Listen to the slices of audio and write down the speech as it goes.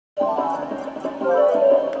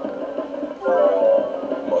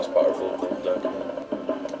powerful gold deck.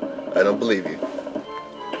 I don't believe you.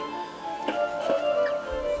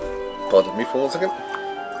 Pause with me for 1 second.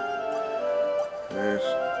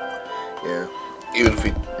 Yeah. Even if we,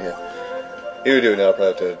 yeah. Even if we do it now, I'll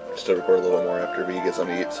probably have to still record a little bit more after we get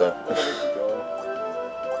something to eat, so.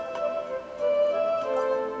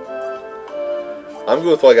 I'm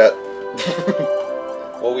good with what I got.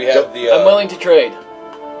 Well, we have the, I'm willing to trade.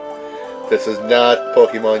 This is not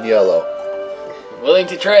Pokemon Yellow. Willing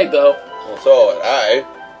to trade, though. Well, so would I.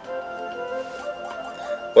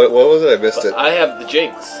 What was it? I missed it. I have the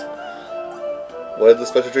Jinx. What did the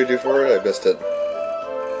special trade do for her? I missed it.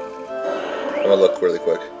 I'm gonna look really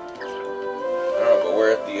quick. I don't know, but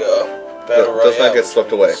we're at the, Battle Royale. Does not get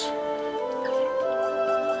swept away.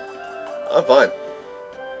 I'm fine.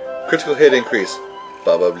 Critical hit increase.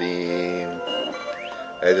 Baba bling.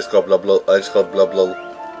 I just got blah blah. I just got blah blah.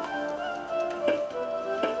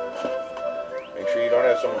 Make sure you don't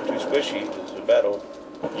have someone too squishy to the battle.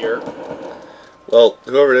 Well,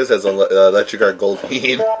 whoever it is has electric guard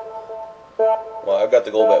Goldeen. Well, I've got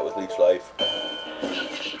the gold bat with leech life.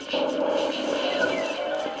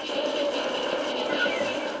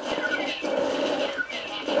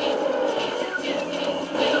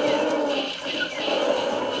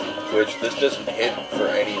 Which this doesn't hit for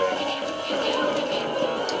anything.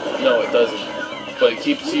 No, it doesn't. But it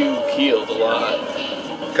keeps you healed a lot.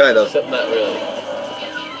 Kind of. Except not really.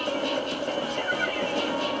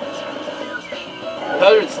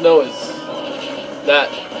 Powdered Snow is not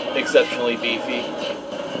exceptionally beefy.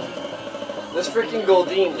 This freaking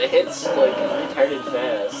Goldeen, it hits like retarded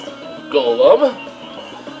fast. Golem?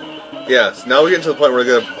 Yeah, so now we get to the point where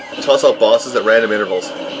we're gonna toss out bosses at random intervals.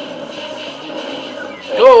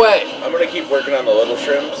 Go away! I'm gonna keep working on the little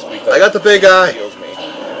shrimps because I got the big guy. it heals me.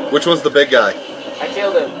 Which one's the big guy? I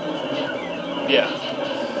killed him. Yeah.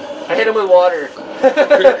 I hit him with water.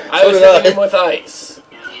 I was hitting him with ice.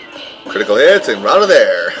 Critical hits and we're out of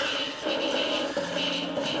there.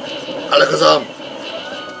 Alakazam.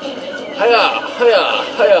 Hiya! Hiya!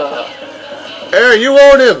 Hiya! Aaron, you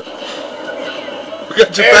own him. We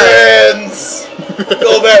got your back. Aaron's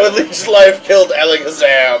gold bat with leech life killed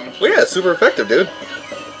Alakazam. Well, yeah, super effective, dude.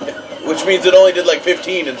 Which means it only did like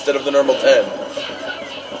 15 instead of the normal 10.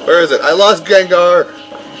 Where is it? I lost Gengar.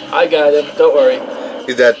 I got him, don't worry.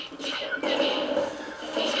 He's dead.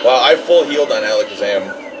 Wow, I full healed on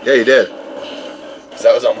Alakazam. Yeah, you did. Because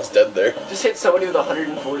I was almost dead there. Just hit somebody with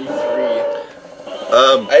 143.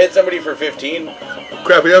 I hit somebody for 15.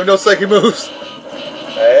 Crap, we have no psychic moves.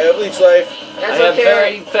 I have leech life. That's I have okay.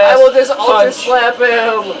 very fast I will just ultra punch. slap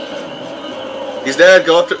him. He's dead.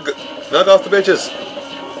 Go after. Knock off the bitches.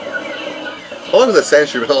 How long has that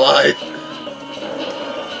Sandshrew been alive?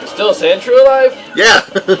 Still Sandshrew alive? Yeah.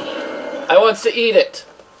 I wants to eat it.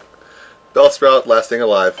 Bellsprout, last thing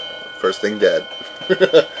alive. First thing dead.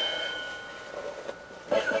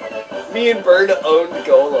 Me and Byrd owned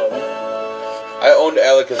Golem. I owned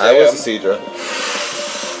Alakazam. I was a Seadra.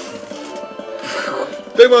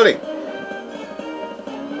 Big money.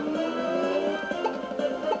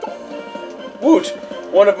 Woot!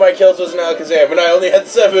 One of my kills was an Alakazam, and I only had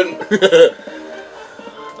 7.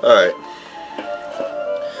 Alright.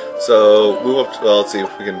 So, move up to, well, let's see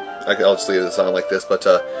if we can, I'll just leave this on like this, but,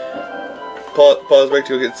 pause break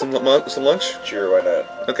to get some lunch? Sure, why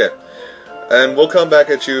not? Okay. And we'll come back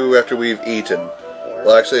at you after we've eaten.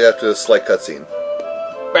 Well, actually, after this slight cutscene.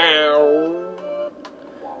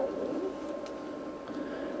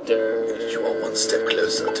 You are one step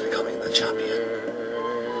closer to becoming the champion.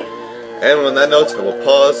 And on that note, we'll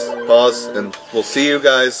pause, and we'll see you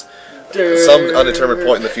guys at some undetermined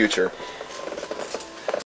point in the future.